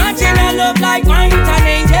 Imagine a love like mine with an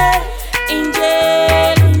angel.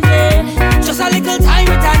 Just a little time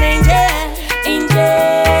with an angel.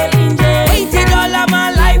 Waited all of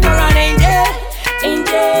my life for an angel.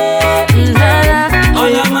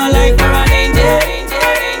 All of my life for an angel.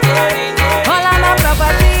 All of my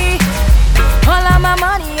property, all of my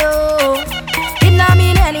money, oh. It not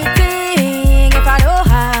mean anything if I don't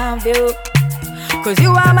have you. 'Cause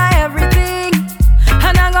you are my everything,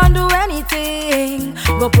 and I'm gonna do anything.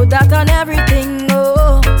 Go put that on everything,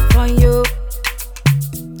 oh, for you.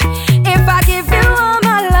 If I give you all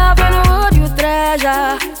my love, and would you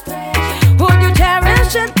treasure? Would you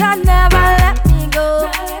cherish it and never let me go?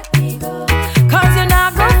 'Cause you're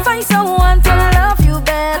not gonna find someone to love you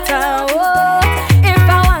better, oh. If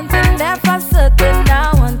I want him there for certain, I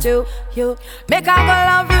want you. Make I go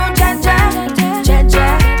love you, Jaja.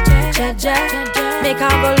 Make I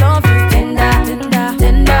go love you, tender.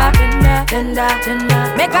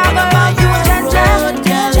 Make I go love you, Jaja.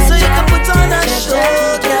 So you can put on a show,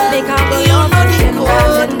 girl. Make I go You love know you, the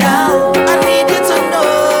code now. I need you to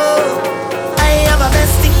know I have a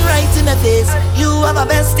best thing right in the face. You have a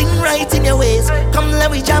best thing right in your ways. Come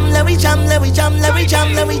let me jam, let we jam, let we jam, let we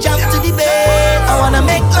jam, let we jam to the bass. I wanna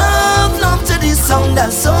make love to this song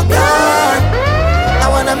that's so good. I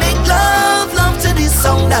wanna make love to this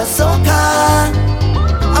song that's so good.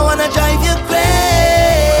 I wanna drive you crazy,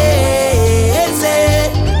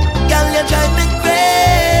 girl, you drive me crazy.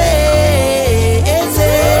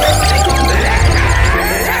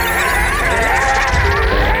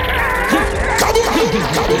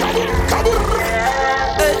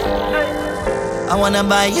 I wanna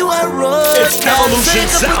buy you a rose. It's Evolution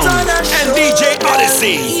Sound and DJ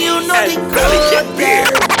Odyssey. You know and the Belikin Beer.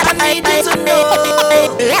 I need to know.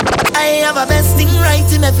 I have a best thing right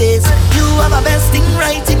in my face. You have a best thing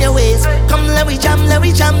right in your waist. Come let we jam, let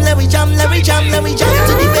we jam, let we jam, let we jam, let we jam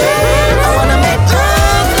to the bass. I wanna make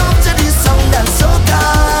love to this song that's so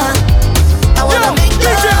good. I wanna make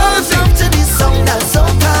love to this song that's so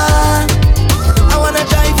good. I wanna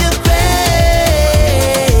drive you crazy,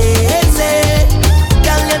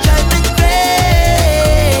 girl, you drive me crazy.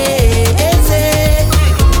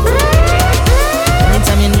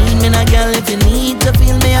 Anytime you need me, now, girl, if you need to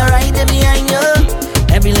feel me, I ride there behind you.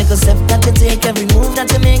 Every little step that you take, every move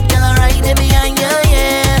that you make, girl, I ride there behind you,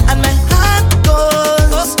 yeah. And my heart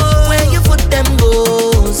goes where your foot them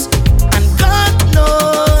goes, and God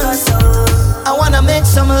knows I wanna make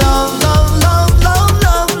some love, love, love, love,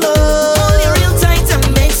 love, love. Hold you real tight and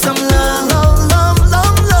make some love, love, love,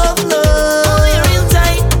 love, love, love. Hold you real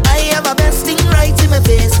tight. I have a best thing right in my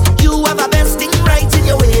face. You have a best thing right in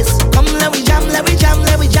your waist. Come let we jam, let we jam,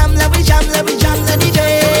 let we jam, let we jam, let we jam to the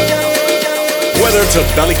day. Whether it's a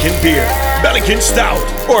Belikin Beer, Belikin Stout,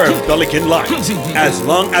 or a Belikin Light, as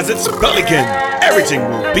long as it's Belikin, everything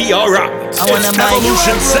will be alright. It's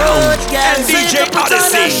Evolution Sound and DJ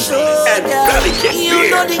Odyssey and Belikin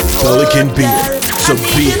Beer. Belikin Beer, the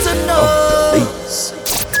beer of Belize.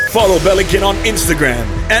 Follow Belikin on Instagram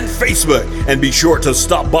and Facebook, and be sure to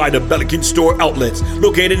stop by the Belikin store outlets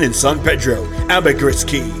located in San Pedro,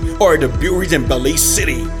 Albuquerque, or the breweries in Belize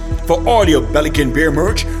City. For all your Belikin Beer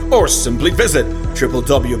merch, or simply visit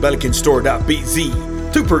www.belikinstore.bz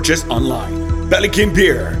to purchase online. Belikin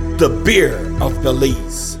Beer, the beer of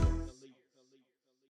Belize.